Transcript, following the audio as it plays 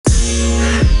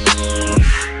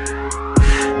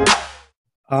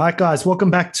All right, guys,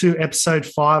 welcome back to episode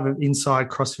 5 of Inside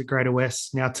CrossFit Greater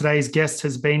West. Now, today's guest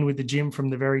has been with the gym from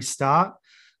the very start.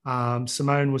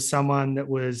 Simone was someone that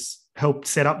was helped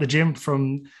set up the gym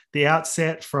from the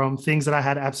outset, from things that I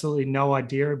had absolutely no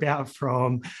idea about,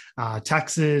 from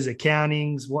taxes,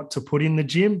 accountings, what to put in the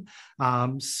gym.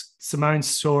 Simone's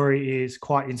story is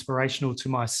quite inspirational to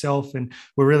myself, and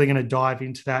we're really going to dive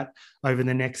into that over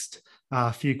the next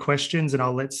few questions, and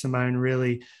I'll let Simone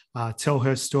really tell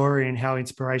her story and how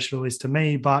inspirational it is to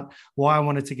me. But why I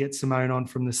wanted to get Simone on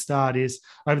from the start is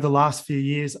over the last few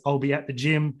years, I'll be at the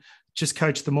gym, just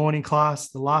coach the morning class.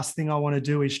 The last thing I want to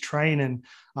do is train, and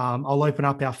I'll open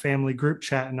up our family group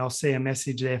chat and I'll see a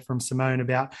message there from Simone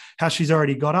about how she's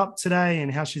already got up today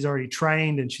and how she's already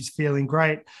trained and she's feeling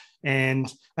great. And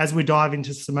as we dive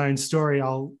into Simone's story,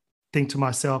 I'll think to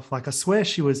myself, like, I swear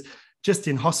she was just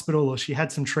in hospital or she had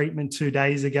some treatment 2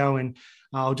 days ago, and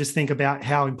I'll just think about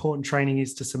how important training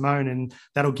is to Simone, and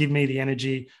that'll give me the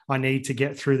energy I need to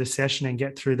get through the session and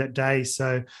get through that day.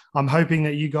 So I'm hoping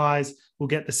that you guys will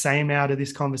get the same out of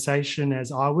this conversation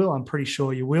as I will. I'm pretty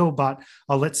sure you will, but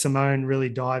I'll let Simone really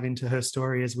dive into her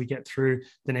story as we get through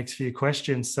the next few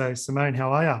questions. So Simone,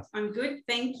 how are you? I'm good.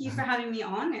 Thank you for having me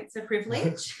on. It's a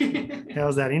privilege.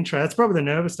 How's that intro? That's probably the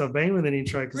nervous I've been with an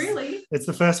intro. Really? It's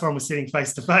the first one we're sitting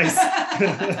face to face.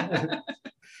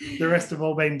 The rest have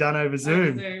all been done over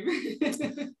Zoom.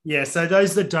 Yeah, so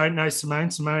those that don't know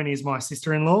Simone is my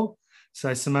sister-in-law.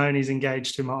 So Simone is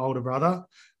engaged to my older brother.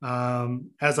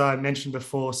 As I mentioned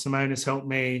before, Simone has helped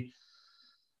me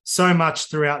so much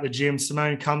throughout the gym.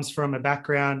 Simone comes from a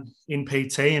background in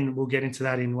PT, and we'll get into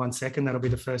that in 1 second. That'll be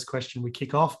the first question we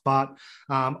kick off. But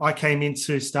I came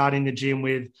into starting the gym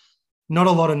with not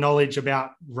a lot of knowledge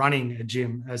about running a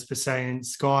gym, as per saying.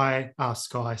 Simone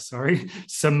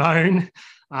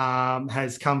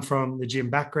has come from the gym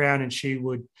background, and she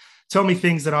would tell me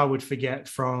things that I would forget,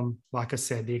 from, like I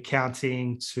said, the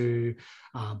accounting to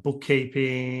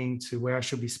bookkeeping to where I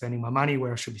should be spending my money,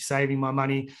 where I should be saving my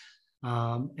money,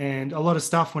 and a lot of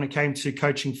stuff when it came to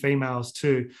coaching females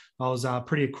too. I was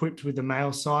pretty equipped with the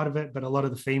male side of it, but a lot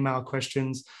of the female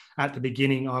questions at the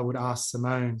beginning I would ask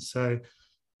Simone. So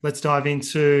let's dive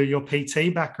into your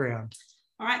PT background.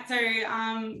 All right. So,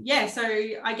 so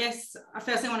I guess I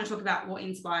firstly want to talk about what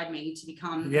inspired me to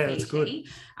become a PT. That's good.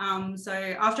 So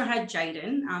after I had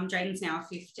Jaden, Jaden's now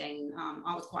 15.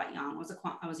 I was quite young.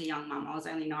 I was a young mum. I was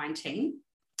only 19.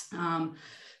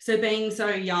 So being so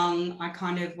young, I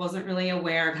kind of wasn't really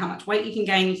aware of how much weight you can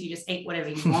gain if you just eat whatever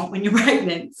you want when you're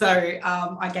pregnant. So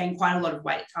I gained quite a lot of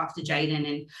weight after Jaden,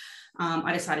 and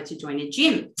I decided to join a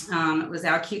gym. It was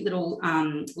our cute little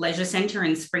leisure centre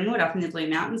in Springwood up in the Blue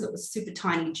Mountains. It was a super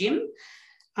tiny gym.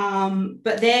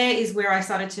 But there is where I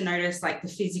started to notice like the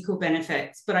physical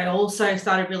benefits, but I also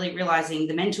started really realising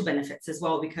the mental benefits as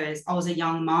well, because I was a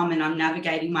young mum and I'm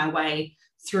navigating my way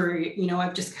through,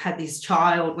 I've just had this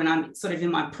child when I'm sort of in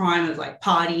my prime of like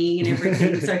partying and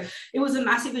everything. So it was a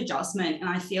massive adjustment, and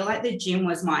I feel like the gym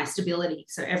was my stability.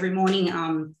 So every morning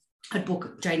I'd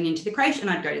book Jaden into the creche and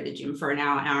I'd go to the gym for an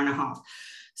hour and a half.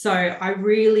 So I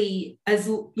really,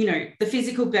 the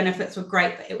physical benefits were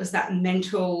great, but it was that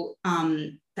mental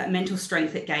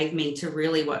strength that gave me to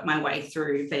really work my way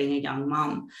through being a young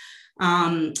mum.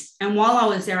 And while I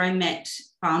was there, I met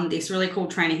this really cool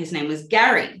trainer. His name was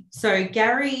Gary. So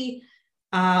Gary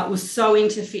was so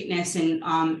into fitness and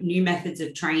new methods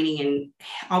of training, and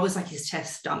I was like his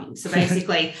test dummy. So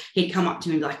basically he'd come up to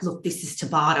me and be like, look, this is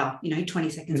Tabata, 20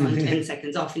 seconds on, 10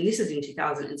 seconds off. And this is in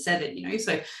 2007,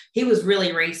 so he was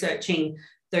really researching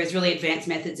those really advanced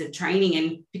methods of training.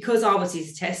 And because I was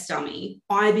his test dummy,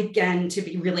 I began to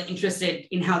be really interested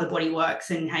in how the body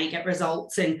works and how you get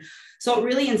results. And so it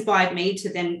really inspired me to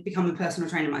then become a personal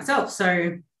trainer myself.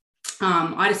 So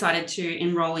I decided to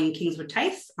enroll in Kingswood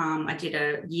TAFE. I did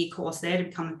a year course there to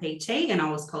become a PT, and I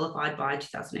was qualified by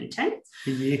 2010. A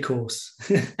year course.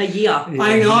 A year. Yeah.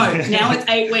 I know. Now it's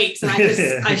 8 weeks, and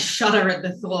I shudder at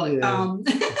the thought.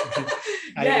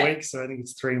 Yeah. 8 weeks, so I think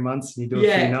it's 3 months, and you do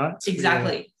a few nights.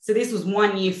 Exactly. Yeah. So this was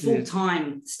 1 year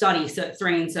full-time study, Cert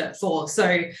 3 and Cert 4.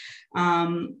 So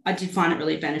I did find it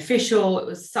really beneficial. It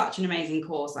was such an amazing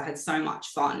course. I had so much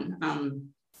fun.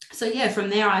 From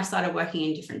there, I started working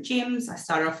in different gyms. I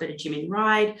started off at a gym in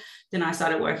Ryde. Then I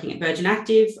started working at Virgin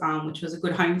Active, which was a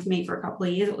good home for me for a couple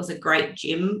of years. It was a great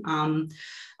gym.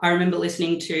 I remember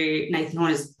listening to Nathan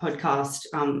Horner's podcast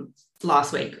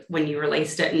last week when you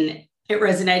released it, and it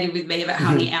resonated with me about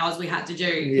how many hours we had to do.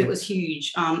 Yeah. It was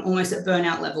huge, almost at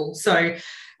burnout level. So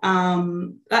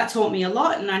that taught me a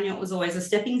lot, and I knew it was always a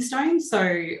stepping stone. So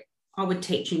I would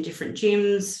teach in different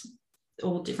gyms,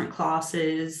 all different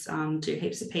classes, do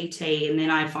heaps of PT. And then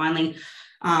I finally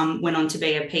went on to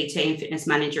be a PT and fitness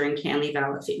manager in Canley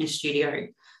Valley Fitness Studio.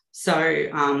 So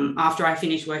after I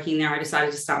finished working there, I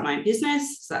decided to start my own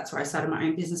business. So that's where I started my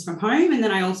own business from home. And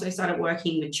then I also started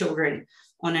working with children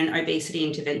on an obesity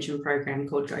intervention program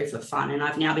called Go for Fun. And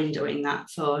I've now been doing that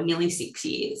for nearly 6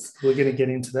 years. We're going to get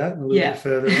into that a little bit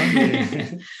further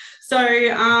on.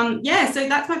 Yeah. So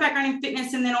that's my background in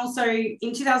fitness. And then also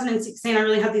in 2016, I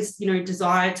really had this,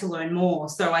 desire to learn more.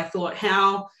 So I thought,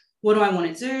 what do I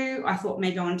want to do? I thought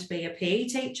maybe I wanted to be a PE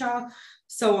teacher.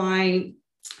 So I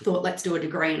thought, let's do a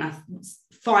degree. And I was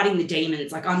fighting the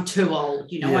demons. Like, I'm too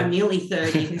old, I'm nearly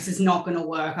 30. This is not going to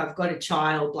work. I've got a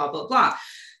child, blah, blah, blah.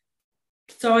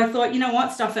 So I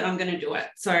thought, stuff it, I'm going to do it.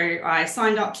 So I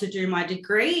signed up to do my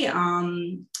degree.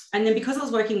 And then because I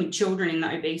was working with children in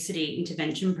the obesity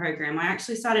intervention program, I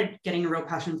actually started getting a real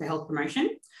passion for health promotion.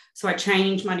 So I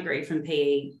changed my degree from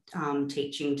PE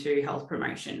teaching to health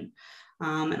promotion.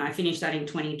 And I finished that in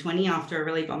 2020 after a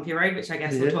really bumpy road, which I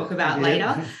guess we'll talk about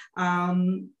later.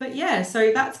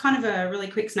 So that's kind of a really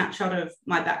quick snapshot of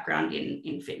my background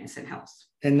in fitness and health.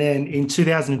 And then in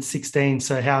 2016,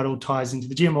 so how it all ties into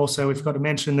the gym. Also, we've got to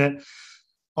mention that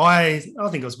I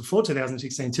think it was before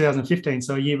 2016, 2015.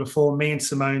 So a year before, me and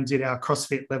Simone did our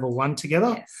CrossFit level 1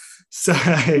 together. Yes. So,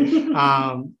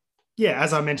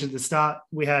 as I mentioned at the start,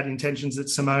 we had intentions that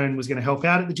Simone was going to help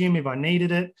out at the gym if I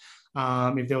needed it,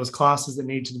 if there was classes that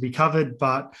needed to be covered.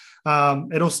 But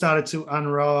it all started to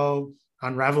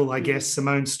unravel, I guess,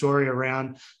 Simone's story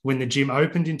around when the gym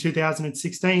opened in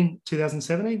 2016,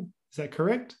 2017. Is that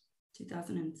correct?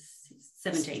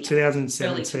 2017.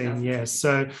 2017, yes.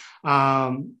 So,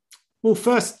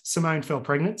 first, Simone fell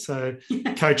pregnant. So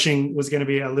coaching was going to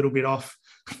be a little bit off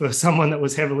for someone that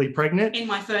was heavily pregnant. In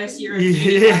my first year of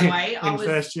uni, by the way.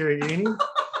 First year of uni.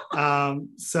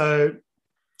 So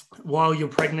while you're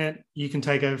pregnant, you can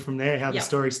take over from there, how the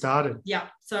story started. Yeah.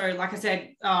 So like I said,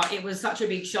 it was such a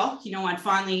big shock. I'd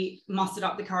finally mustered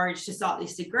up the courage to start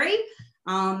this degree.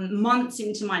 Months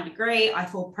into my degree, I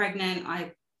fall pregnant.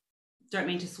 I don't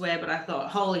mean to swear, but I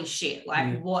thought, holy shit,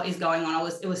 what is going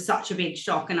on? It was such a big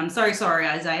shock. And I'm so sorry,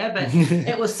 Isaiah, but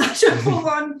it was such a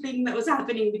full-on thing that was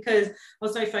happening because I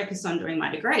was so focused on doing my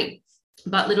degree.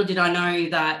 But little did I know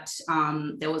that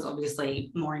there was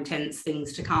obviously more intense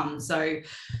things to come. So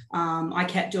I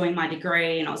kept doing my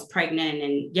degree and I was pregnant.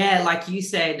 And like you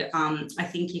said, I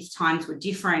think if times were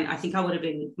different, I think I would have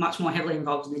been much more heavily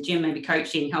involved in the gym, maybe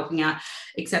coaching, helping out,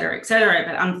 et cetera, et cetera.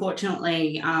 But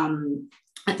unfortunately,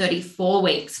 at 34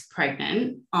 weeks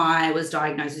pregnant, I was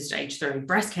diagnosed with stage 3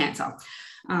 breast cancer.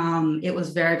 It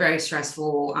was very, very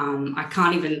stressful. I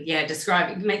can't even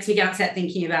describe it. It makes me get upset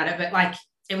thinking about it. But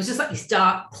it was just like this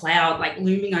dark cloud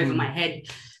looming over my head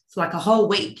for a whole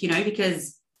week,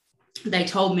 because they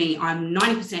told me I'm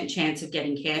 90% chance of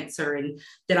getting cancer, and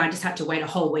then I just had to wait a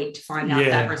whole week to find out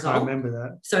that result. I remember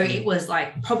that. So it was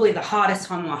probably the hardest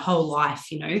time of my whole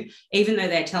life, even though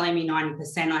they're telling me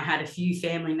 90%, I had a few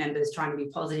family members trying to be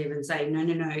positive and say,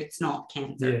 no, it's not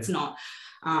cancer. It's not.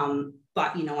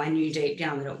 But, I knew deep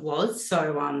down that it was.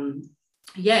 So,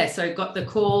 so got the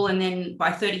call, and then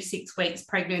by 36 weeks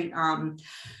pregnant,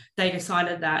 they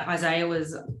decided that Isaiah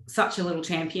was such a little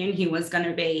champion. He was going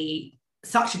to be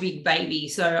such a big baby.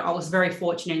 So I was very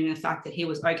fortunate in the fact that he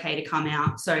was okay to come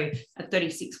out. So at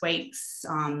 36 weeks,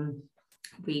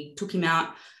 we took him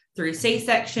out through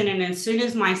C-section. And as soon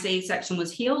as my C-section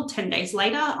was healed, 10 days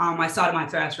later, I started my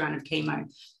first round of chemo.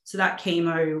 So that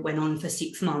chemo went on for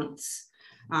 6 months.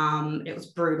 It was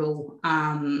brutal.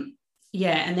 And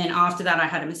then after that, I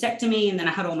had a mastectomy, and then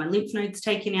I had all my lymph nodes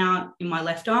taken out in my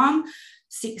left arm.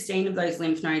 16 of those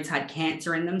lymph nodes had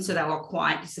cancer in them. So they were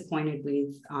quite disappointed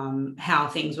with how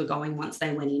things were going once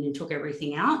they went in and took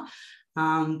everything out.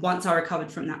 Once I recovered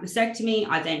from that mastectomy,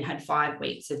 I then had 5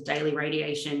 weeks of daily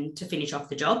radiation to finish off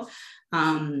the job.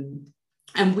 And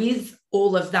with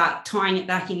all of that, tying it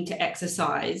back into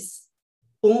exercise,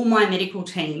 all my medical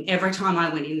team, every time I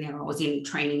went in there, I was in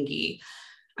training gear.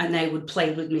 And they would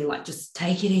plead with me, just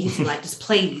take it easy, just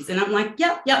please. And I'm like,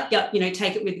 yep,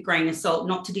 take it with a grain of salt,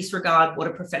 not to disregard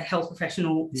what a health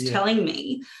professional is telling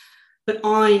me. But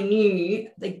I knew,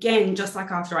 again, just like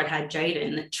after I'd had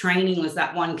Jaden, that training was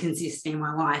that one consistent in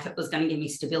my life. It was going to give me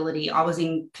stability. I was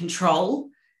in control,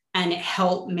 and it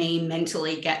helped me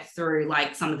mentally get through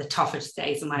some of the toughest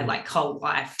days of my whole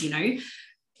life,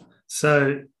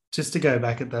 So just to go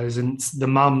back at those, and the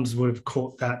mums would have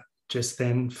caught that just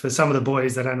then. For some of the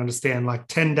boys that don't understand,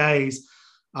 10 days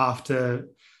after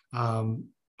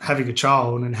having a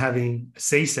child and having a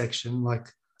C-section,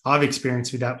 I've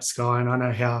experienced with that with Sky, and I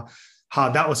know how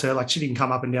hard that was her. She didn't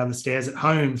come up and down the stairs at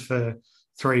home for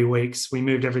 3 weeks, we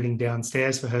moved everything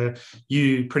downstairs for her.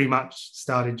 You pretty much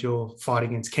started your fight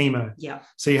against chemo. Yeah.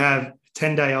 So you have a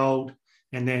 10-day-old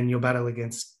and then your battle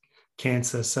against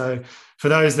cancer. So for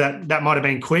those that might have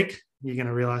been quick, you're going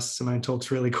to realize Simone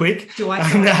talks really quick. Do I?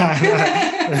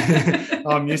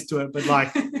 I'm used to it, but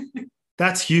like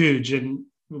that's huge. And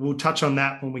we'll touch on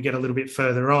that when we get a little bit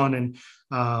further on, and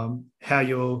how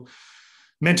your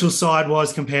mental side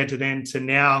was compared to then to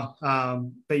now.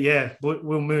 But yeah,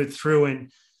 we'll move through,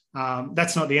 and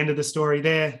that's not the end of the story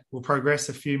there. We'll progress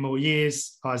a few more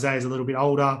years. Isaiah's a little bit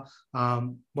older.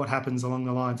 What happens along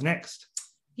the lines next?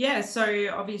 Yeah, so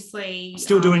obviously...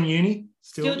 Still doing uni?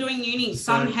 Still doing uni,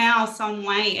 somehow, some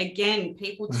way. Again,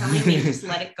 people telling me just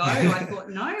let it go. I thought,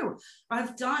 no,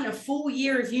 I've done a full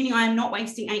year of uni. I am not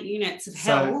wasting 8 units of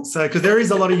hell. So because there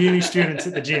is a lot of uni students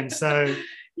at the gym. So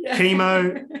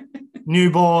chemo,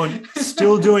 newborn,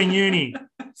 still doing uni.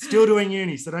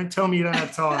 So don't tell me you don't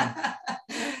have time.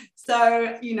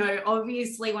 So,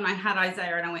 obviously when I had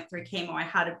Isaiah and I went through chemo, I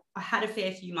had a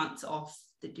fair few months off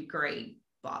the degree.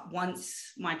 But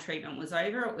once my treatment was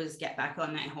over, it was get back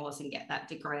on that horse and get that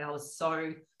degree. I was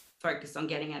so focused on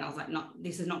getting it. I was like, no,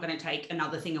 this is not going to take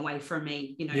another thing away from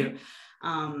me, Yeah.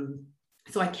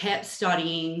 So I kept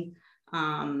studying,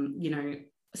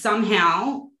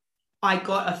 somehow I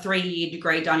got a 3-year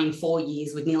degree done in 4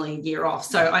 years with nearly a year off.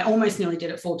 So I almost nearly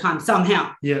did it full time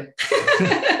somehow. Yeah.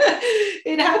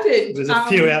 It happened. There's a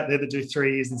few out there that do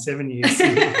 3 years and 7 years.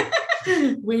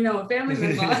 We know a family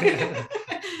member.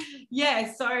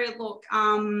 Yeah, so look,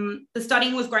 the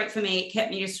studying was great for me. It kept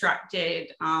me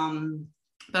distracted.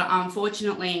 But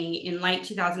unfortunately, in late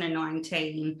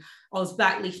 2019, I was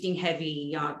back lifting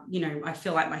heavy. I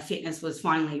feel like my fitness was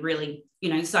finally really,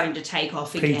 starting to take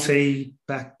off again. PT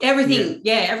back. Everything,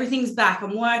 everything's back.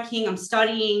 I'm working, I'm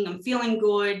studying, I'm feeling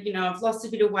good. I've lost a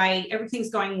bit of weight.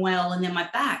 Everything's going well. And then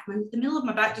the middle of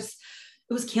my back it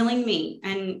was killing me.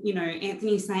 And,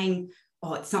 Anthony's saying,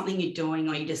 oh, it's something you're doing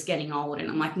or you're just getting old. And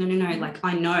I'm like, no. Like,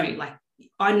 I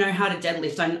know how to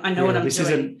deadlift. I know what I'm doing. This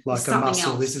isn't like a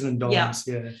muscle. This isn't DOMS.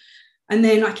 Yeah. And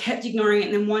then I kept ignoring it.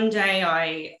 And then one day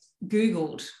I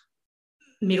Googled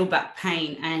middle back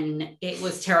pain and it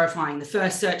was terrifying. The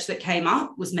first search that came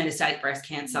up was metastatic breast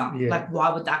cancer. Yeah. Like,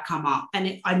 why would that come up?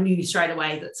 And I knew straight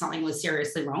away that something was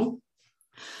seriously wrong.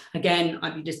 Again,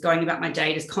 I'd be just going about my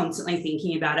day, just constantly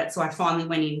thinking about it. So I finally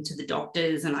went into the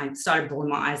doctors and I started bawling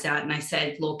my eyes out and I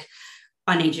said, look,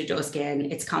 I need you to do a scan.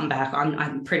 It's come back.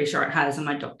 I'm pretty sure it has. And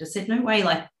my doctor said, no way,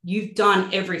 like you've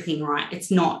done everything right.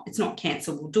 It's not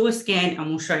cancer. We'll do a scan and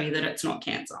we'll show you that it's not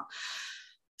cancer.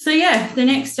 So yeah, the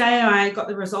next day I got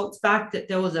the results back that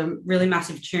there was a really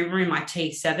massive tumor in my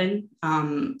T7.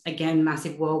 Again,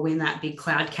 massive whirlwind, that big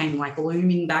cloud came like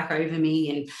looming back over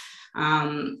me.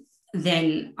 And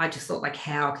then I just thought, like,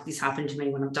 how could this happen to me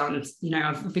when I've done,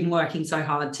 I've been working so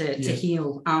hard to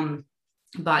heal.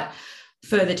 But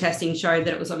further testing showed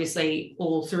that it was obviously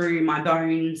all through my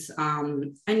bones.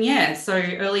 So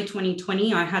early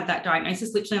 2020, I had that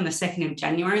diagnosis literally on the 2nd of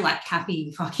January, like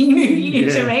happy fucking New Year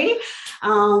to me.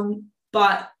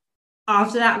 But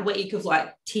after that week of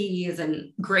like tears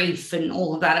and grief and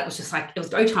all of that, it was just like, it was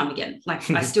go time again. Like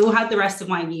I still had the rest of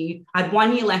my year. I had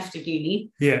 1 year left of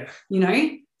uni. Yeah.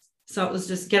 So it was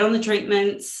just get on the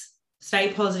treatments,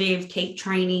 stay positive, keep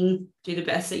training, do the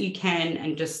best that you can,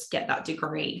 and just get that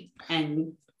degree.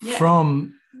 And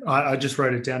I just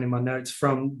wrote it down in my notes,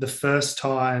 from the first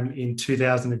time in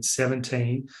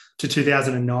 2017 to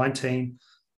 2019,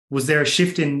 was there a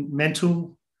shift in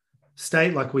mental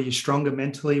state? Like, were you stronger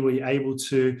mentally? Were you able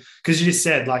to, because you just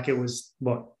said like it was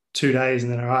 2 days and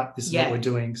then, all right, this is what we're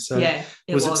doing. So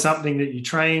was it something that you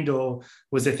trained, or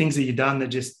was there things that you done that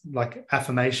just like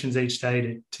affirmations each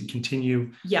day to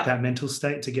continue that mental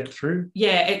state to get through?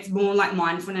 Yeah, it's more like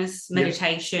mindfulness,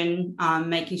 meditation,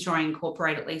 making sure I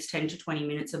incorporate at least 10 to 20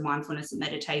 minutes of mindfulness and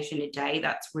meditation a day.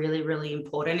 That's really, really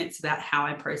important. It's about how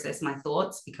I process my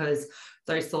thoughts, because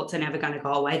those thoughts are never going to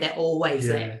go away. They're always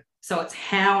there. So it's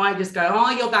how I just go,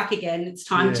 oh, you're back again. It's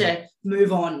time to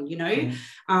move on,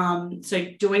 So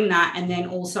doing that, and then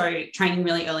also training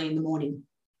really early in the morning.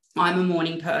 I'm a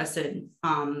morning person.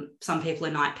 Some people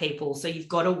are night people. So you've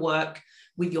got to work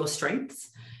with your strengths.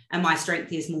 And my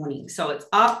strength is morning. So it's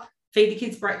up, feed the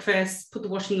kids breakfast, put the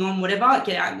washing on, whatever,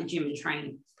 get out in the gym and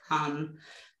train. And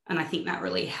I think that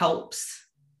really helps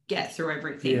get through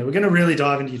everything. Yeah, we're going to really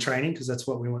dive into your training because that's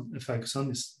what we want to focus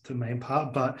on, is the main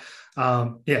part. But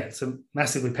it's a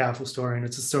massively powerful story, and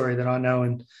it's a story that I know,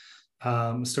 and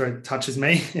a story that touches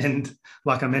me. And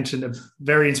like I mentioned,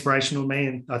 very inspirational to me.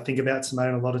 And I think about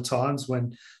Simone a lot of times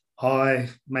when I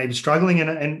may be struggling,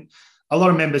 and a lot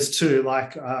of members too,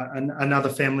 like another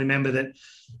family member that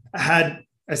had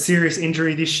a serious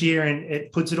injury this year, and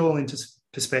it puts it all into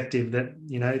perspective that,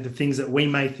 you know, the things that we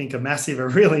may think are massive are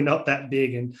really not that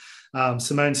big. And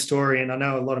Simone's story, and I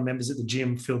know a lot of members at the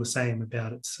gym feel the same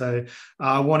about it. So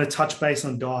I want to touch base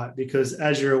on diet, because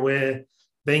as you're aware,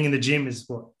 being in the gym is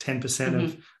 10%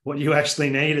 of what you actually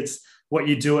need. It's what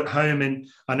you do at home. And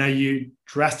I know you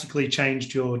drastically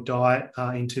changed your diet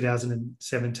in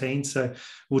 2017. So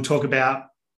we'll talk about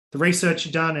the research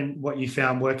you've done and what you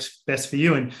found works best for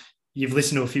you. And you've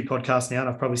listened to a few podcasts now, and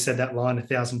I've probably said that line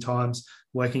 1,000 times,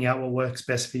 working out what works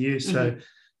best for you. So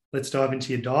let's dive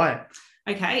into your diet.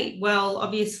 Okay. Well,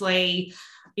 obviously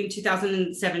in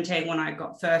 2017, when I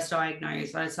got first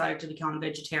diagnosed, I decided to become a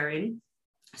vegetarian.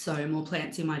 So more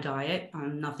plants in my diet.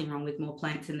 Nothing wrong with more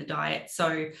plants in the diet.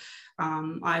 So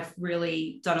I've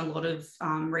really done a lot of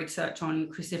research on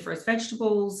cruciferous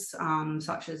vegetables,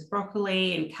 such as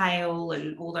broccoli and kale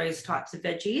and all those types of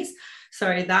veggies.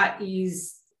 So that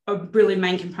is a really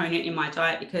main component in my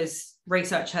diet, because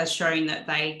research has shown that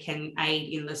they can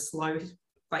aid in the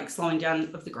slowing down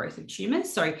of the growth of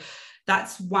tumors. So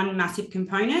that's one massive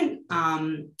component.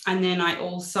 And then I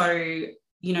also,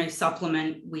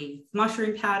 supplement with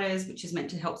mushroom powders, which is meant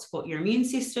to help support your immune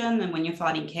system. And when you're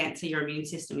fighting cancer, your immune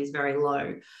system is very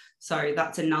low. So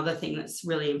that's another thing that's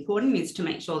really important, is to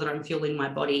make sure that I'm fueling my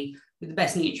body with the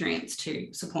best nutrients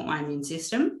to support my immune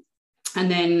system. And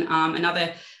then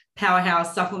another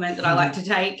powerhouse supplement that I like to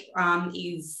take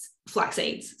is flax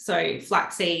seeds. So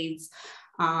flax seeds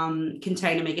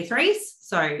contain omega-3s,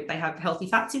 so they have healthy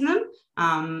fats in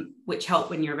them, which help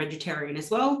when you're a vegetarian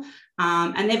as well.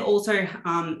 And they've also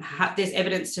there's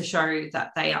evidence to show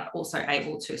that they are also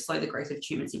able to slow the growth of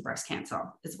tumors in breast cancer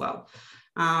as well.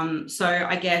 So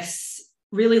I guess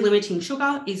really limiting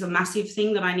sugar is a massive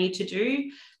thing that I need to do,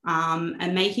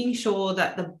 and making sure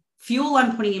that the fuel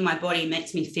I'm putting in my body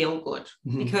makes me feel good,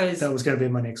 because that was going to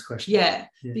be my next question. Yeah,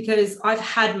 because I've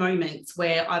had moments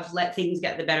where I've let things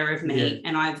get the better of me,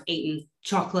 and I've eaten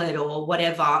chocolate or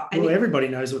whatever. And well, everybody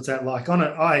knows what's that like. On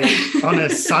a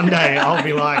Sunday, I'll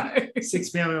be like 6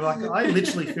 p.m. I'm like, I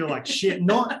literally feel like shit,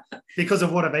 not because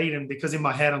of what I've eaten, because in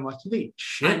my head I'm like, you eat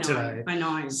shit today. I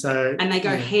know. So, and they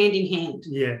go hand in hand.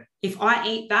 Yeah. If I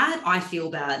eat bad, I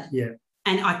feel bad. Yeah.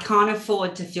 And I can't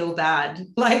afford to feel bad.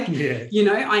 I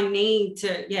need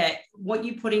to, what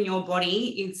you put in your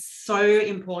body is so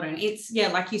important. It's,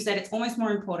 like you said, it's almost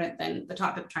more important than the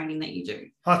type of training that you do.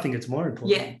 I think it's more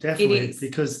important. Definitely. It is.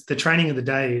 Because the training of the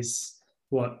day is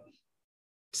for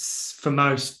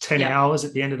most 10 hours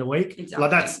at the end of the week. Exactly.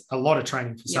 Like that's a lot of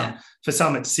training for some. For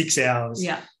some, it's 6 hours.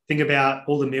 Yeah. Think about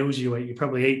all the meals you eat. You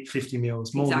probably eat 50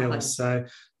 meals, more meals. So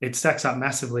it stacks up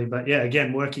massively. But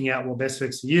again, working out what best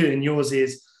works for you. And yours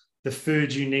is the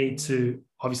food you need to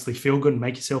obviously feel good and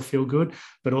make yourself feel good,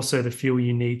 but also the fuel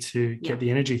you need to get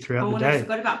the energy throughout the day. I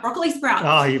forgot about broccoli sprouts.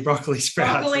 Oh, your broccoli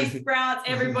sprouts. Broccoli sprouts.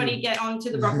 Everybody get onto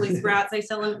the broccoli sprouts. They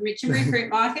sell them at Mitchenbury Fruit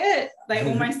Market. They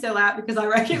almost sell out because I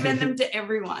recommend them to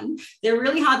everyone. They're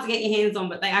really hard to get your hands on,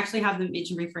 but they actually have them at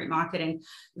Mitchenbury Fruit Market, and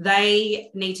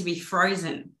they need to be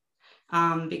frozen.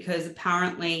 Because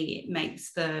apparently it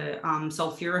makes the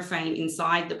sulforaphane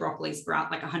inside the broccoli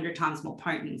sprout like 100 times more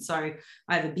potent. So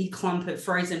I have a big clump of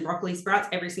frozen broccoli sprouts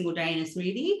every single day in a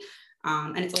smoothie.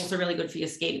 And it's also really good for your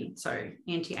skin. So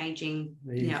anti-aging.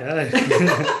 There you go.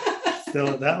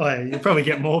 Still it that way. You'll probably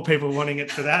get more people wanting it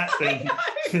for that than...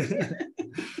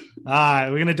 All right,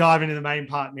 we're going to dive into the main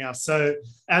part now. So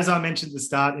as I mentioned at the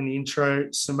start in the intro,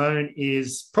 Simone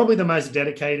is probably the most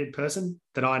dedicated person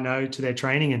that I know to their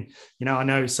training. And, I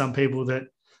know some people that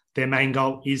their main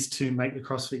goal is to make the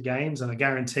CrossFit Games. And I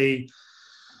guarantee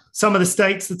some of the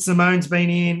states that Simone's been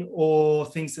in, or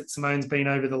things that Simone's been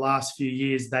over the last few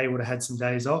years, they would have had some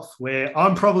days off, where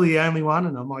I'm probably the only one,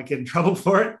 and I might get in trouble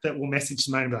for it, that will message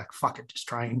Simone and be like, fuck it, just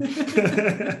train.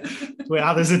 Where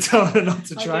others are telling her not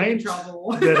to train.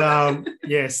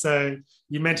 But so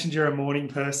you mentioned you're a morning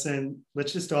person.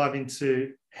 Let's just dive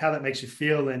into how that makes you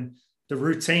feel and the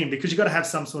routine, because you've got to have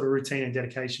some sort of routine and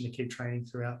dedication to keep training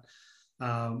throughout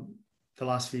the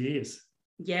last few years.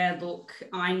 Yeah, look,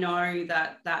 I know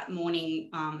that morning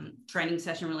training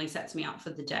session really sets me up for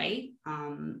the day.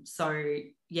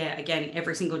 Again,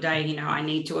 every single day, I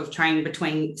need to have trained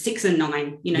between 6 and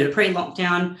 9,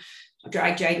 pre-lockdown. I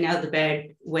drag Jaden out of the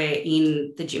bed. We're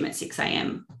in the gym at 6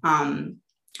 a.m. And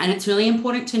it's really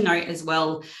important to note as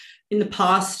well, in the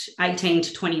past 18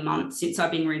 to 20 months since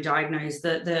I've been re-diagnosed,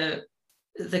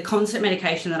 the constant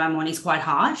medication that I'm on is quite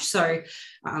harsh. So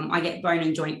I get bone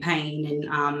and joint pain,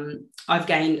 and I've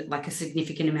gained like a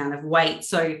significant amount of weight.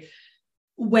 So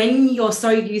when you're so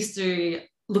used to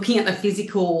looking at the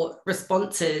physical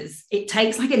responses, it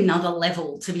takes like another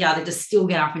level to be able to just still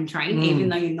get up and train, even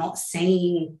though you're not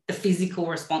seeing the physical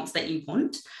response that you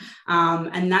want.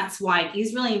 And that's why it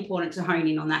is really important to hone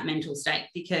in on that mental state,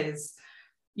 because,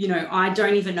 you know, I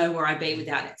don't even know where I'd be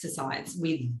without exercise.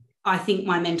 I think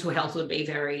my mental health would be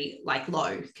very like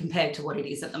low compared to what it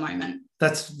is at the moment.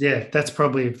 That's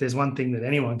probably, if there's one thing that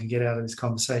anyone can get out of this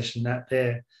conversation, that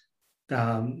there,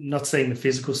 not seeing the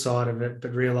physical side of it,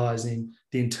 but realizing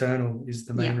the internal is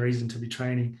the main reason to be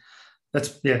training.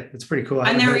 That's pretty cool. I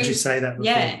haven't heard you say that before.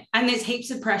 Yeah, and there's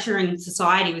heaps of pressure in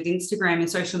society with Instagram and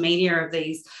social media of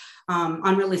these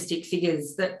unrealistic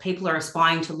figures that people are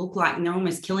aspiring to look like, and they're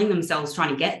almost killing themselves trying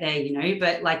to get there, you know.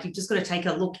 But like, you've just got to take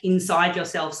a look inside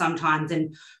yourself sometimes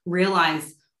and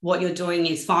realize what you're doing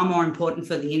is far more important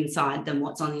for the inside than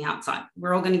what's on the outside.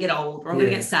 We're all going to get old. We're all going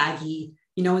to get saggy.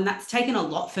 You know, and that's taken a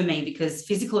lot for me, because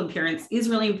physical appearance is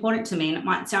really important to me, and it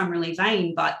might sound really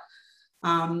vain, but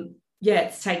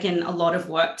it's taken a lot of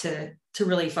work to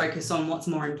really focus on what's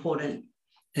more important.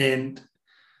 And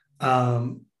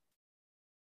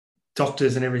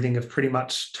doctors and everything have pretty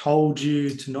much told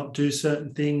you to not do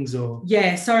certain things, or?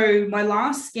 Yeah, so my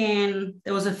last scan,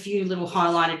 there was a few little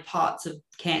highlighted parts of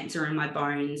cancer in my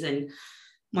bones, and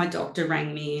my doctor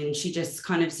rang me and she just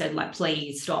kind of said, like,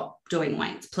 please stop doing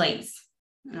weights, please.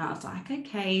 And I was like,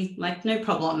 okay, like, no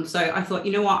problem. So I thought,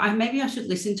 you know what, maybe I should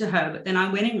listen to her. But then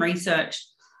I went and researched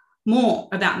more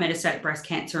about metastatic breast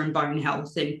cancer and bone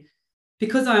health. And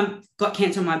because I've got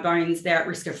cancer in my bones, they're at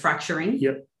risk of fracturing.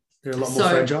 Yep. They're a lot more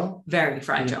fragile. Very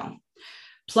fragile. Yeah.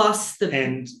 Plus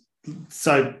and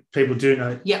so people do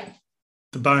know. Yeah.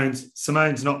 The bones,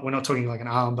 Simone's not, we're not talking like an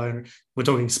arm bone, we're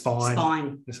talking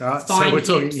spine. That's right. Spine, so we're hips.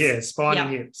 talking, spine and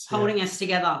hips. Holding us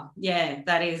together. Yeah,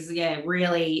 that is,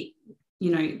 really, you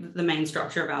know, the main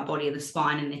structure of our body, the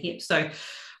spine and the hips. So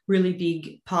really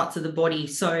big parts of the body.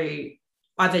 So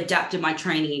I've adapted my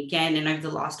training again, and over the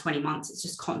last 20 months, it's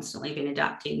just constantly been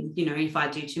adapting. You know, if I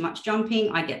do too much jumping,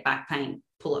 I get back pain,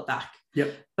 pull it back.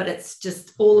 Yep. But it's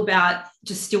just all about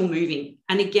just still moving.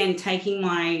 And again, taking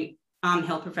my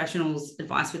health professionals'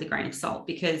 advice with a grain of salt,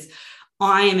 because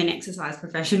I am an exercise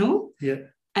professional. Yeah.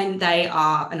 And they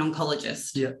are an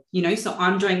oncologist. Yeah. You know, so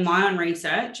I'm doing my own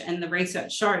research, and the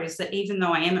research shows that even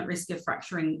though I am at risk of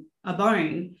fracturing a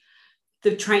bone,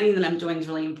 the training that I'm doing is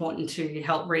really important to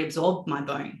help reabsorb my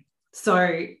bone.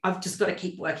 So I've just got to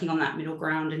keep working on that middle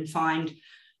ground and find,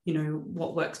 you know,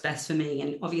 what works best for me.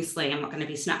 And obviously I'm not going to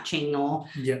be snatching or,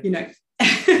 you know,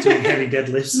 doing heavy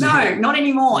deadlifts. No, not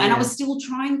anymore. Yeah. And I was still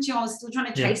trying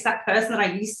to chase that person that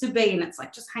I used to be. And it's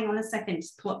like, just hang on a second,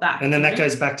 just pull it back. And then that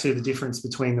goes back to the difference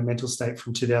between the mental state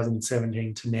from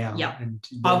 2017 to now. Yeah. And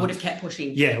I would have kept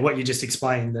pushing. Yeah. What you just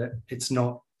explained, that it's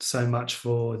not so much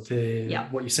for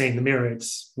what you see in the mirror,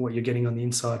 it's what you're getting on the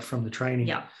inside from the training.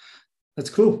 Yeah. That's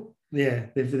cool. Yeah.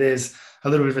 There's a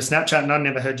little bit of a Snapchat, and I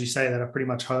never heard you say that. I pretty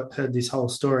much heard this whole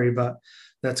story, but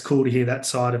that's cool to hear that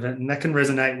side of it. And that can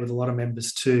resonate with a lot of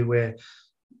members too, where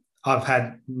I've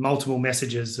had multiple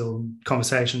messages or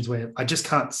conversations where I just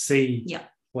can't see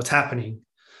what's happening.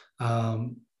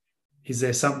 Is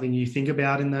there something you think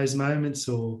about in those moments,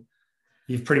 or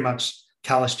you've pretty much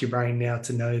calloused your brain now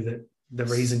to know that the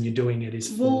reason you're doing it is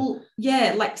for... Well,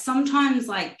 yeah, like sometimes,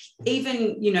 like,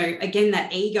 even, you know, again,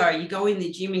 that ego, you go in the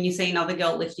gym and you see another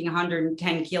girl lifting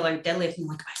 110 kilo deadlift, and you're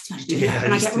like, I just want to do that.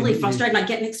 And I get really frustrated, and I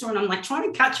get next to her and I'm like trying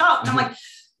to catch up. And I'm like,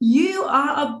 you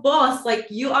are a boss. Like,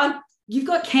 you've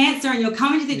got cancer and you're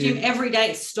coming to the gym every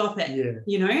day. Stop it. Yeah.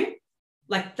 You know,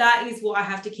 like, that is what I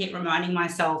have to keep reminding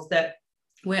myself, that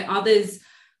where others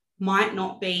might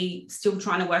not be still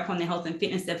trying to work on their health and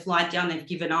fitness, they've lied down, they've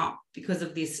given up because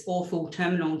of this awful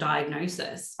terminal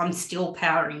diagnosis, I'm still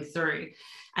powering through.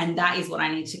 And that is what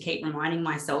I need to keep reminding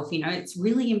myself. You know, it's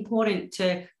really important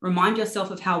to remind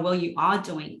yourself of how well you are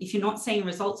doing. If you're not seeing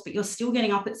results, but you're still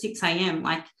getting up at 6 a.m.,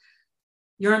 like,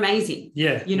 you're amazing.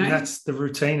 Yeah. You know, that's the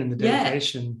routine and the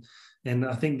dedication. And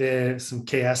I think there's some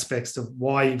key aspects of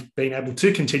why you've been able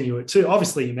to continue it too.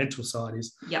 Obviously, your mental side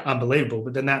is unbelievable,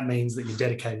 but then that means that you're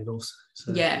dedicated also.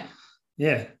 So,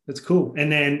 yeah, that's cool.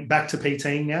 And then back to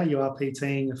PTing now. You are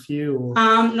PTing a few, or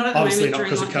not at the obviously moment, not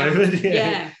because of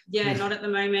COVID. Yeah, not at the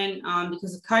moment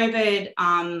because of COVID.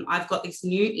 I've got this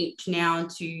new itch now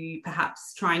to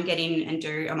perhaps try and get in and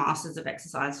do a Masters of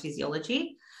Exercise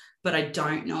Physiology, but I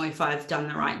don't know if I've done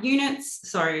the right units.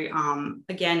 So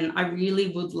again, I really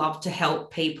would love to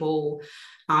help people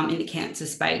in the cancer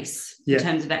space in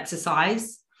terms of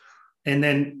exercise. And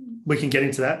then we can get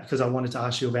into that, because I wanted to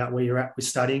ask you about where you're at with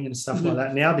studying and stuff like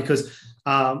that now, because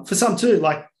for some too,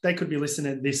 like, they could be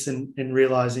listening to this and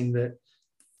realizing that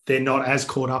they're not as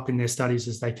caught up in their studies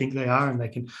as they think they are, and they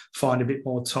can find a bit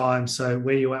more time. So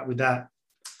where are you at with that?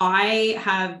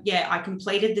 I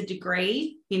completed the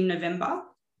degree in November.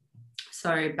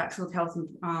 So Bachelor of Health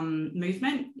and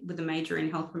Movement with a major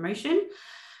in health promotion.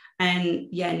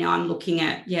 And now I'm looking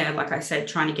at, like I said,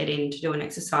 trying to get in to do an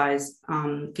exercise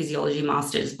physiology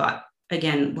master's. But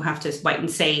again, we'll have to wait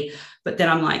and see. But then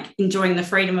I'm like enjoying the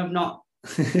freedom of not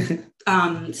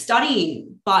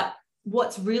studying. But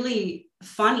what's really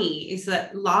funny is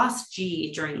that last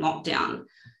year during lockdown,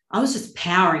 I was just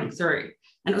powering through.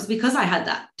 And it was because I had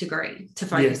that degree to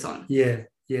focus on.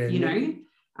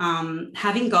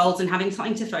 Having goals and having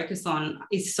something to focus on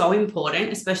is so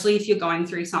important, especially if you're going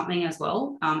through something as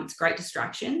well. It's a great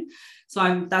distraction.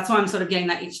 So that's why I'm sort of getting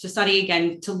that itch to study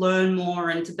again, to learn more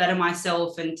and to better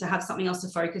myself and to have something else to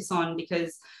focus on,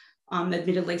 because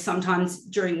admittedly, sometimes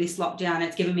during this lockdown,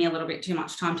 it's given me a little bit too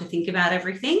much time to think about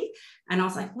everything. And I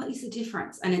was like, what is the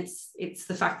difference? And it's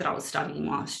the fact that I was studying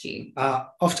last year.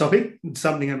 Off topic,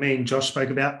 something that me and Josh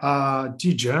spoke about. Do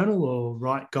you journal or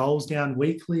write goals down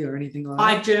weekly or anything like that?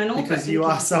 I journal. Because you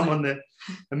are someone that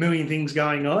a million things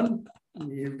going on.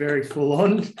 You're very full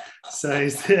on. So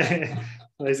is there,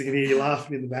 those can hear you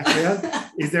laughing in the background.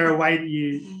 Is there a way that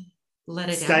you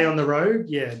stay on the road?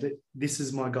 Yeah, this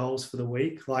is my goals for the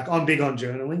week. Like, I'm big on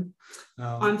journaling.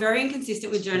 I'm very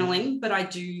inconsistent with journaling, but I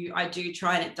do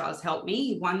try, and it does help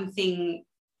me. One thing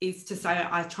is to say,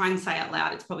 I try and say out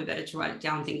loud, it's probably better to write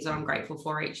down things that I'm grateful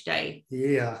for each day.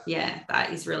 Yeah,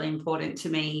 that is really important to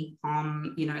me.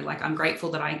 Like, I'm grateful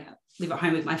that I live at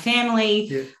home with my family.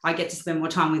 Yeah. I get to spend more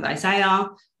time with Isaiah,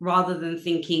 rather than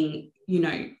thinking,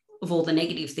 of all the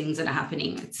negative things that are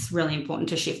happening. It's really important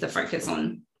to shift the focus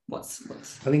on what's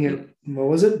I think what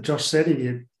was it Josh said, if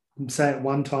you say it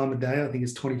one time a day, I think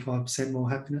it's 25% more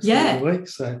happiness over the week.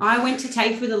 So I went to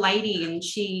TAFE with a lady, and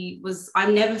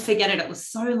I never forget it was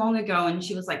so long ago, and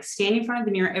she was like, stand in front of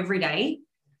the mirror every day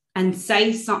and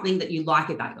say something that you like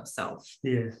about yourself.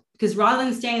 Because rather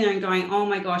than standing there and going, oh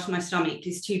my gosh, my stomach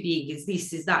is too big, is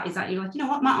this, is that, you're like, you know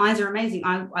what, my eyes are amazing,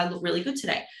 I look really good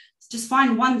today. Just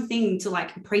find one thing to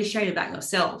like appreciate about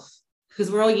yourself, because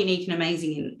we're all unique and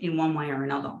amazing in one way or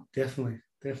another. Definitely.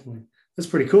 That's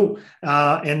pretty cool.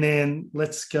 And then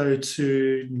let's go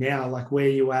to now, like, where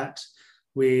you at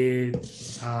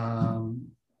with the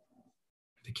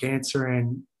cancer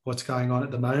and what's going on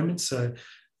at the moment. So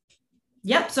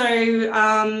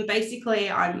basically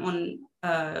I'm on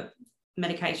a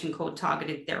medication called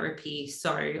targeted therapy.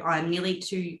 So I'm nearly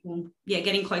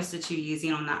getting close to 2 years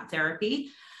in on that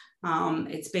therapy.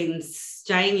 It's been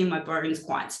staying in my bones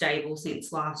quite stable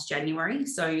since last January.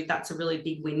 So that's a really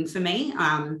big win for me.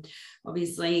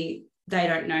 Obviously, they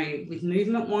don't know with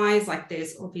movement wise, like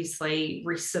there's obviously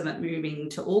risks of it moving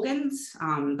to organs,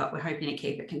 but we're hoping to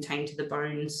keep it contained to the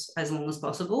bones as long as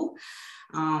possible.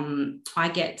 I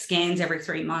get scans every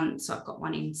 3 months. I've got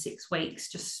one in 6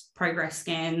 weeks, just progress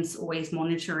scans, always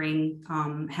monitoring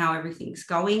how everything's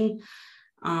going.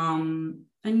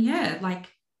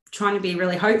 Trying to be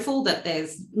really hopeful that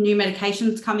there's new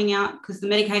medications coming out, because the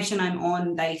medication I'm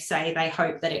on, they say they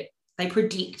hope that they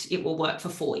predict it will work for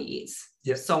 4 years.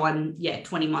 Yep. So I'm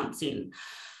 20 months in.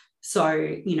 So,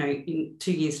 in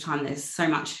 2 years' time, there's so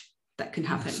much that can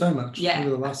happen. So much over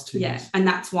the last 2 years. And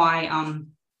that's why I've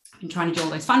been trying to do all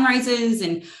those fundraisers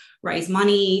and raise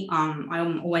money.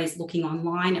 I'm always looking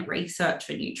online at research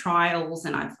for new trials,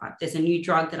 and there's a new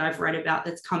drug that I've read about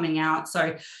that's coming out.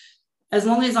 So as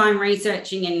long as I'm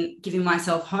researching and giving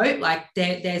myself hope, like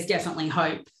there's definitely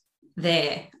hope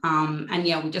there.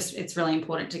 It's really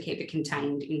important to keep it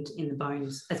contained in the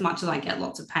bones. As much as I get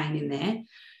lots of pain in there,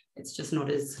 it's just not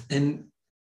as... And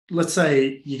let's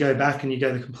say you go back and you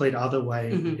go the complete other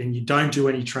way, and you don't do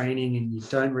any training and you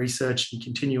don't research and you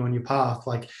continue on your path,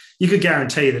 like, you could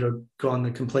guarantee that it would go on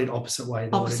the complete opposite way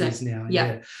than what it is now.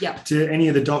 Yeah. Do any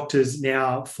of the doctors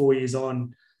now, 4 years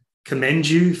on, commend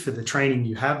you for the training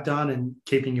you have done and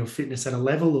keeping your fitness at a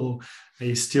level, or are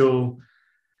you still...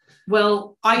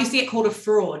 Well, I used to get called a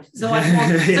fraud. So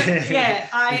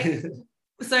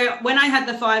So when I had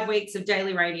the 5 weeks of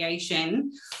daily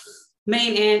radiation, me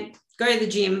and Ant go to the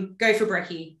gym, go for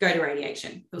brekkie, go to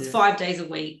radiation. It was 5 days a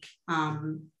week,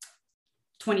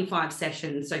 25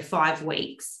 sessions, so 5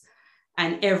 weeks.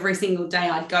 And every single day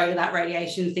I'd go to that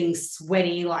radiation thing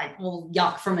sweaty, like all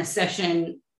yuck from a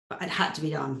session. But it had to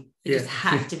be done. It just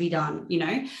had to be done,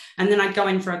 And then I'd go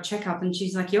in for a checkup, and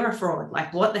she's like, you're a fraud.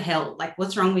 Like, what the hell? Like,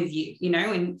 what's wrong with you?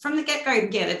 And from the get-go,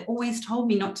 they've always told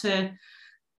me not to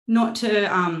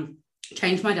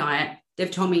change my diet.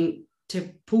 They've told me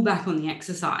to pull back on the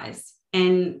exercise.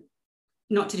 And,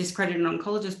 not to discredit an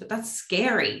oncologist, but that's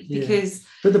scary because.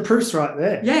 But the proof's right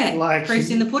there. Yeah, like proof's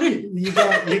in the pudding.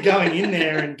 You're going in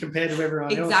there, and compared to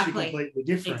everyone else, you're completely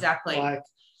different. Exactly. Like,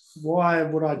 why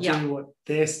would I do what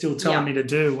they're still telling me to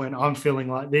do when I'm feeling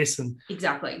like this and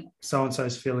so and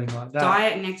so's feeling like that?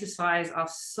 Diet and exercise are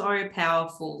so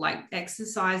powerful. Like,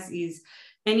 exercise is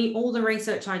all the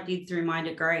research I did through my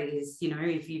degree is,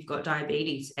 if you've got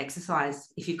diabetes, exercise.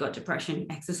 If you've got depression,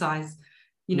 exercise.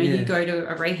 You go to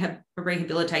a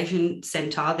rehabilitation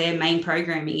center, their main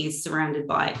programming is surrounded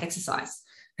by exercise.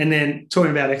 And then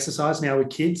talking about exercise now with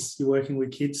kids, you're working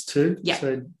with kids too. Yeah.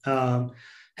 So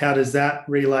how does that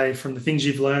relay from the things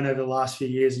you've learned over the last few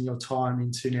years in your time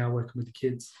into now working with the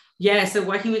kids? Yeah, so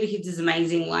working with the kids is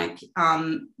amazing. Like,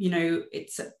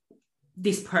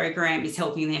 this program is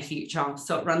helping their future.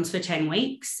 So it runs for 10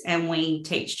 weeks and we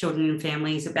teach children and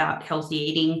families about healthy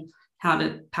eating, how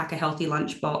to pack a healthy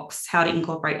lunchbox, how to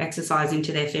incorporate exercise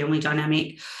into their family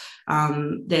dynamic.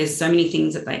 There's so many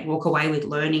things that they walk away with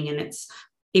learning, and it's,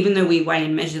 even though we weigh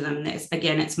and measure them,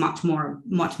 it's much more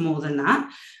than that.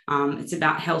 It's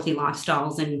about healthy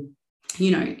lifestyles, and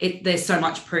there's so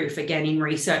much proof again in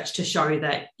research to show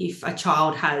that if a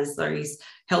child has those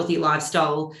healthy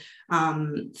lifestyle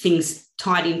things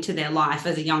tied into their life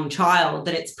as a young child,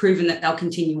 that it's proven that they'll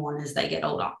continue on as they get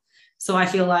older. So I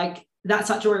feel like that's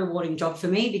such a rewarding job for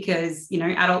me because,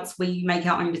 adults, we make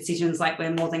our own decisions like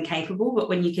we're more than capable, but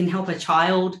when you can help a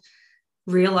child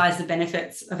realize the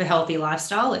benefits of a healthy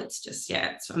lifestyle, it's just,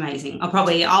 it's amazing.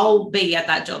 I'll be at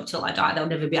that job till I die. They'll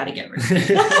never be able to get rid of me.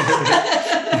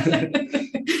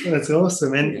 That's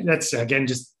awesome. And that's, again,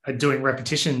 just doing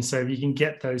repetition. So if you can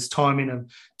get those time in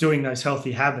of doing those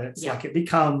healthy habits, like it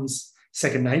becomes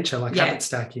second nature, like habit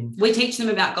stacking. We teach them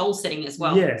about goal setting as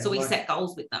well. So we set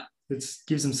goals with them. It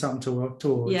gives them something to work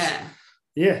towards.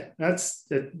 Yeah, that's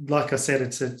like I said,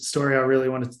 it's a story I really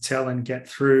wanted to tell and get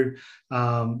through.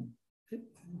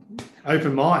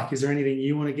 Open mic, is there anything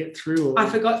you want to get through? I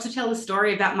forgot to tell a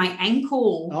story about my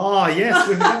ankle. Oh yes,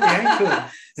 we've got the ankle.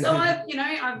 So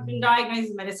I've been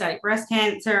diagnosed with metastatic breast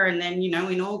cancer, and then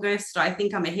in August I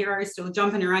think I'm a hero, still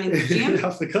jumping around in the gym. I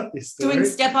forgot this story. Doing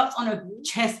step ups on a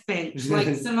chest bench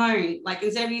like Simone. Like,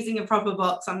 instead of using a proper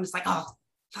box, I'm just like, oh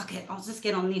fuck it, I'll just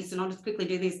get on this and I'll just quickly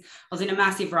do this. I was in a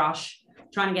massive rush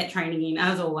trying to get training in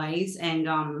as always, and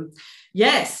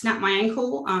snapped my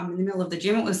ankle in the middle of the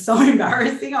gym. It was so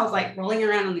embarrassing. I was like rolling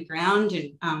around on the ground,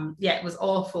 and it was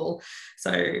awful.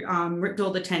 So ripped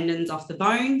all the tendons off the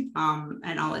bone,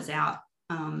 and I was out.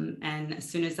 And as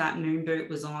soon as that moon boot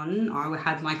was on, I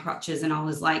had my crutches and I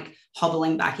was like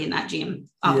hobbling back in that gym,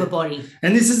 upper body.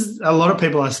 And this is a lot of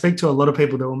people I speak to, a lot of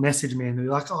people that will message me and they're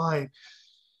like, I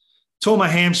tore my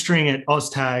hamstring at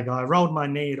OzTag, I rolled my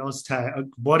knee at OzTag,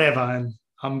 whatever, and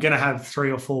I'm going to have 3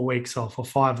 or 4 weeks off or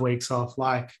 5 weeks off.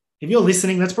 Like, if you're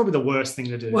listening, that's probably the worst thing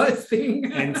to do. Worst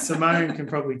thing. And Simone can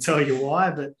probably tell you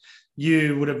why, but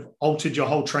you would have altered your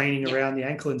whole training around the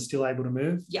ankle and still able to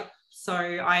move. Yeah. So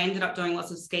I ended up doing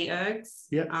lots of ski ergs.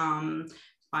 Yeah.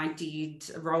 I did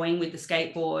rowing with the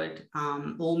skateboard,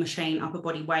 all machine upper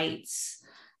body weights.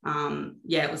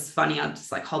 It was funny. I'd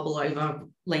just like hobble over,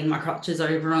 lean my crutches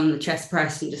over on the chest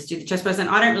press and just do the chest press. And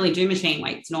I don't really do machine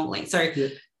weights normally. So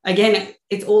again,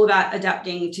 it's all about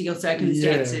adapting to your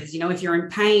circumstances. If you're in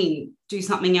pain, do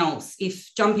something else.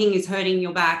 If jumping is hurting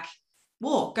your back,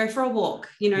 go for a walk.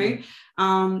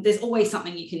 There's always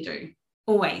something you can do.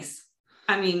 Always.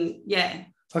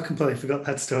 I completely forgot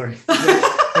that story.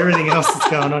 Everything else that's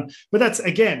going on. But that's,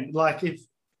 again, like, if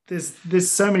there's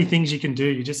so many things you can do,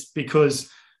 you just, because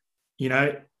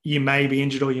you may be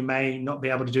injured or you may not be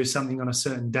able to do something on a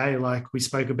certain day, like we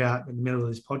spoke about in the middle of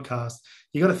this podcast.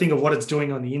 You got to think of what it's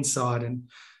doing on the inside, and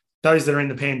those that are in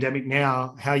the pandemic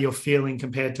now, how you're feeling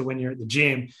compared to when you're at the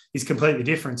gym is completely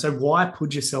different. So why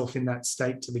put yourself in that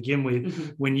state to begin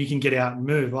with when you can get out and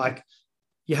move? Like,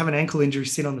 you have an ankle injury,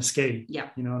 sit on the ski. Yeah.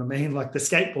 You know what I mean? Like, the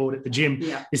skateboard at the gym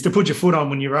is to put your foot on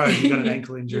when you row. You've got an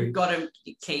ankle injury. You've got to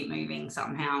keep moving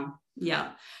somehow. Yeah.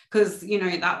 Because,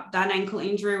 that ankle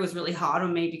injury was really hard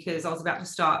on me because I was about to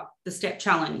start the step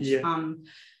challenge. Yeah.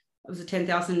 It was a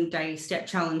 10,000 day step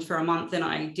challenge for a month, and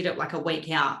I did it like a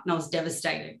week out, and I was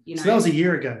devastated. So that was a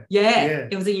year ago. Yeah,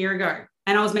 it was a year ago.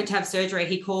 And I was meant to have surgery.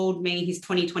 He called me his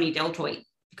 2020 deltoid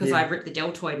because I ripped the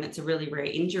deltoid, and it's a really rare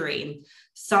injury. And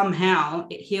somehow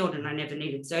it healed and I never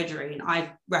needed surgery. And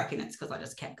I reckon it's because I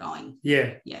just kept going.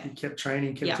 Yeah. You kept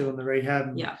training, kept doing the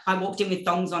rehab. Yeah. I walked in with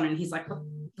thongs on and he's like,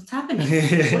 what's happening?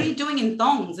 What are you doing in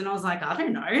thongs? And I was like, I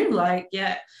don't know. Like,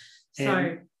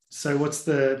 So what's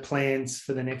the plans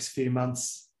for the next few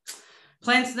months?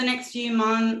 plans for the next few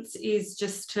months is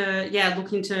just to,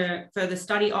 look into further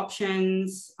study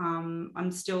options.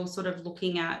 I'm still sort of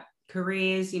looking at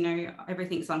careers,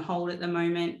 everything's on hold at the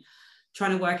moment,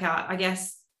 trying to work out, I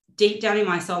guess, deep down in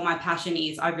my soul, my passion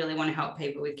is I really want to help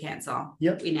people with cancer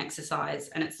in exercise.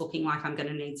 And it's looking like I'm going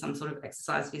to need some sort of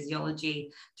exercise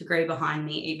physiology degree behind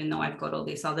me, even though I've got all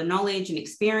this other knowledge and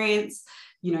experience.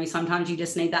 Sometimes you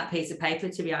just need that piece of paper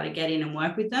to be able to get in and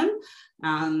work with them.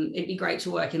 It'd be great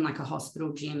to work in like a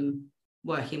hospital gym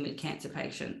working with cancer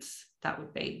patients. That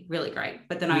would be really great.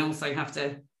 But then I also have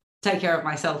to take care of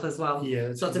myself as well.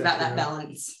 Yeah. So it's about that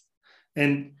balance.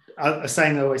 And a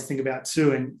saying I always think about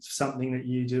too, and something that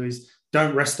you do, is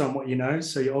don't rest on what you know.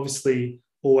 So you're obviously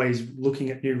always looking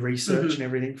at new research and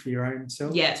everything for your own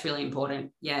self. Yeah, it's really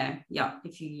important. Yeah.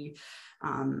 If you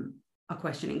are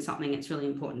questioning something, it's really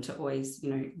important to always,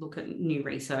 look at new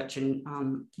research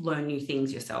and learn new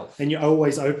things yourself. And you're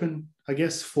always open, I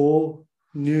guess, for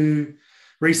new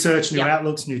research, new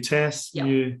outlooks, new tests,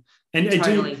 new. And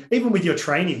totally. Even with your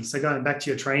training. So going back to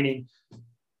your training,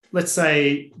 let's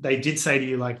say they did say to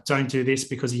you, like, don't do this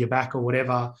because of your back or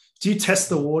whatever. Do you test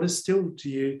the waters still? Do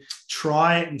you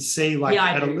try it and see, like,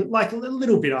 a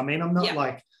little bit? I mean, I'm not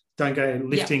like, don't go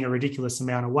lifting a ridiculous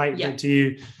amount of weight, but do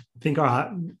you think, all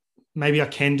right, maybe I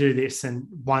can do this, and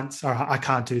once, or I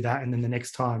can't do that, and then the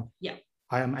next time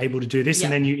I am able to do this,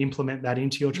 and then you implement that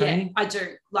into your training? Yeah, I do.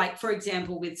 Like, for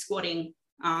example, with squatting,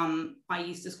 I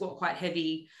used to squat quite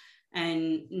heavy,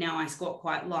 and now I squat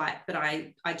quite light, but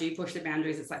I do push the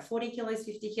boundaries. It's like 40 kilos,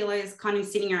 50 kilos, kind of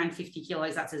sitting around 50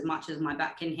 kilos. That's as much as my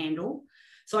back can handle.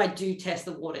 So I do test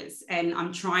the waters, and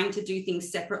I'm trying to do things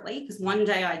separately, because one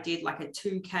day I did like a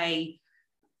 2K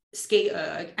ski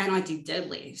erg and I did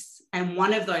deadlifts, and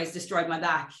one of those destroyed my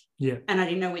back. Yeah. And I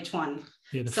didn't know which one.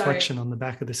 Yeah, the flexion on the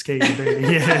back of the ski.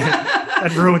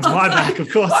 That ruins my back,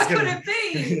 of course. What could it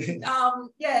be?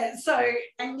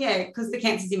 Because the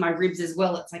cancer's in my ribs as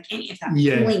well. It's like any of that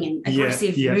pulling and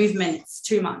aggressive movement, it's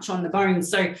too much on the bones.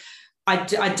 So I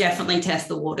definitely test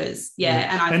the waters.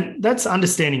 And that's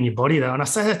understanding your body, though. And I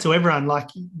say that to everyone. Like,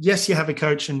 yes, you have a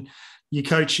coach, and your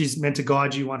coach is meant to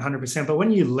guide you 100%. But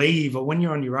when you leave or when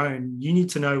you're on your own, you need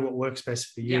to know what works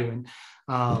best for you.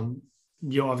 And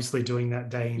you're obviously doing that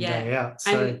day in, day out.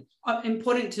 So, and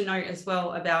important to note as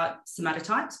well about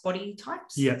somatotypes, body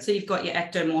types. Yeah. So you've got your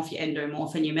ectomorph, your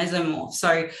endomorph, and your mesomorph.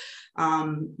 So,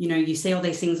 you see all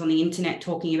these things on the internet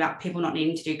talking about people not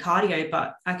needing to do cardio,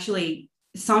 but actually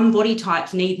some body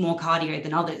types need more cardio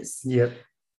than others. Yep.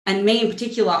 And me in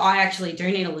particular, I actually do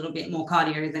need a little bit more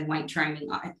cardio than weight training.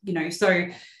 So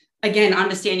again,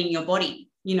 understanding your body,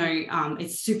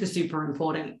 it's super, super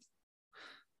important.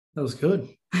 That was good.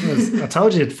 I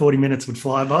told you 40 minutes would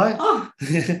fly by. Oh,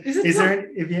 is there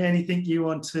anything you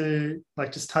want to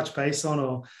just touch base on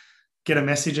or get a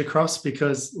message across?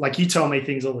 Because you tell me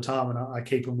things all the time and I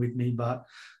keep them with me, but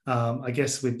I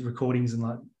guess with recordings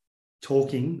and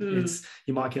talking,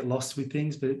 you might get lost with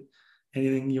things, but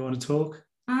anything you want to talk?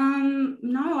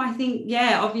 No, I think,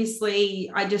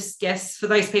 obviously, I just guess for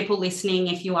those people listening,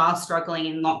 if you are struggling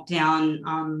in lockdown,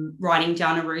 writing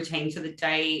down a routine for the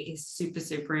day is super,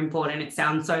 super important. It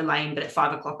sounds so lame, but at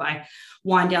 5 o'clock, I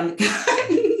wind down the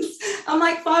curtains. I'm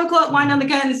like, 5 o'clock, wind down the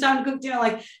curtains, time to cook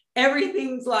dinner.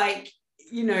 Everything's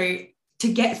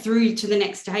to get through to the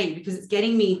next day, because it's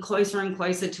getting me closer and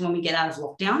closer to when we get out of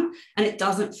lockdown, and it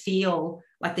doesn't feel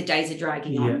like the days are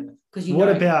dragging on. What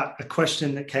about a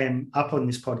question that came up on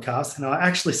this podcast? And I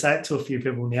actually say it to a few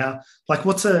people now,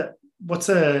 what's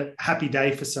a happy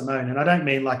day for Simone? And I don't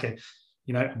mean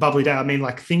a bubbly day. I mean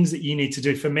things that you need to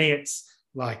do. For me, it's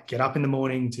get up in the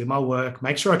morning, do my work,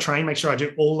 make sure I train, make sure I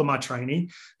do all of my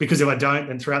training, because if I don't,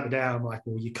 then throughout the day, I'm like,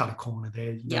 well, you cut a corner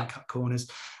there, you don't cut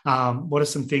corners. What are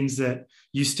some things that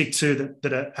you stick to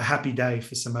that are a happy day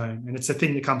for Simone? And it's a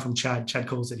thing that come from Chad. Chad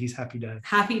calls it his happy day.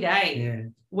 Happy day. Yeah.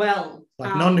 Well,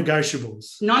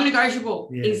 non-negotiables.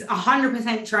 Non-negotiable is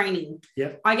 100% training.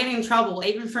 Yeah. I get in trouble,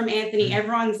 even from Anthony.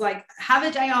 Everyone's like, have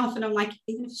a day off. And I'm like,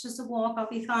 even if it's just a walk, I'll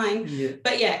be fine. Yeah.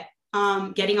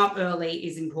 But getting up early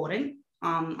is important.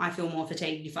 I feel more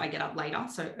fatigued if I get up later.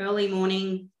 So early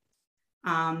morning,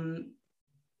 the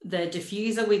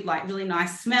diffuser with really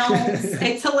nice smells.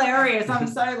 It's hilarious. I'm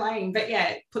so lame. But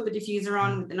put the diffuser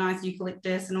on with the nice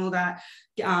eucalyptus and all that.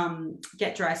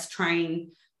 Get dressed,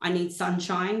 train. I need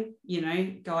sunshine,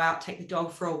 go out, take the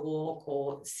dog for a walk,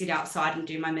 or sit outside and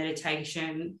do my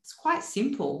meditation. It's quite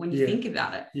simple when you think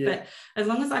about it. Yeah. But as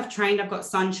long as I've trained, I've got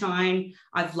sunshine,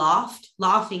 I've laughed.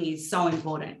 Laughing is so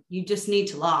important. You just need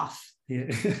to laugh.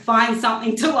 Yeah. Find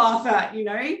something to laugh at,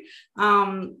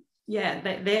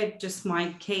 they're just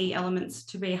my key elements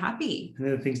to be happy. And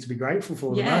they're the things to be grateful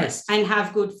for the most. And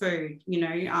have good food.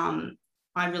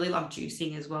 I really love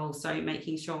juicing as well. So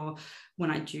making sure when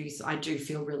I juice, I do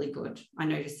feel really good. I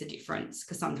notice the difference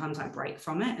because sometimes I break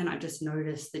from it and I just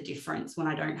notice the difference when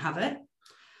I don't have it.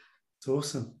 It's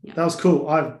awesome. Yeah. That was cool.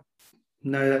 I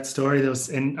know that story. There was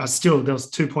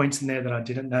 2 points in there that I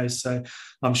didn't know. So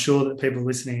I'm sure that people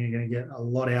listening are going to get a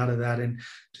lot out of that and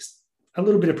just a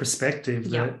little bit of perspective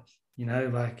that,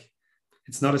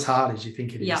 it's not as hard as you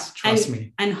think it is. Trust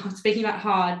me. And speaking about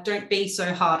hard, don't be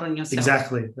so hard on yourself.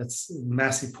 Exactly. That's a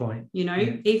massive point.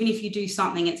 Even if you do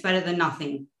something, it's better than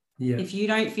nothing. Yeah. If you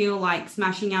don't feel like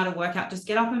smashing out a workout, just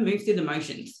get up and move through the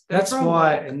motions. That's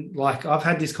why, and I've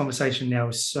had this conversation now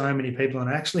with so many people, and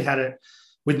I actually had it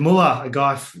with Mullah, a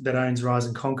guy that owns Rise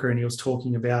and Conquer, and he was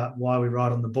talking about why we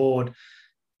ride on the board.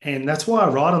 And that's why I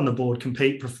ride on the board,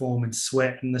 compete, perform, and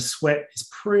sweat. And the sweat is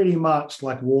pretty much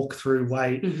like walk through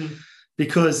weight. Mm-hmm.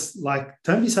 Because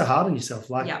don't be so hard on yourself.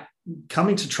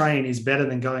 Coming to train is better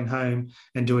than going home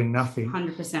and doing nothing.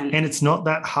 100%. And it's not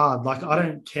that hard. I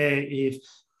don't care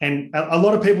and a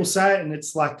lot of people say it, and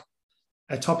it's like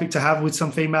a topic to have with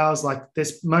some females.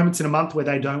 There's moments in a month where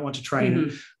they don't want to train. Mm-hmm.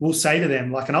 And we'll say to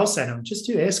them, and I'll say to them, just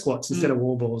do air squats instead of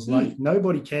wall balls.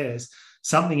 Nobody cares.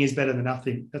 Something is better than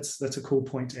nothing. That's a cool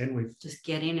point to end with. Just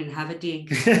get in and have a dig.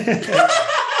 That's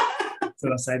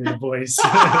what I say to the boys.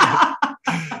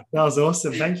 That was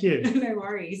awesome. Thank you. No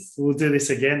worries. We'll do this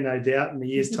again, no doubt, in a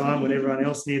year's time when everyone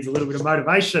else needs a little bit of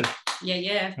motivation.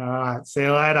 Yeah. All right. See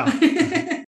you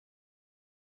later.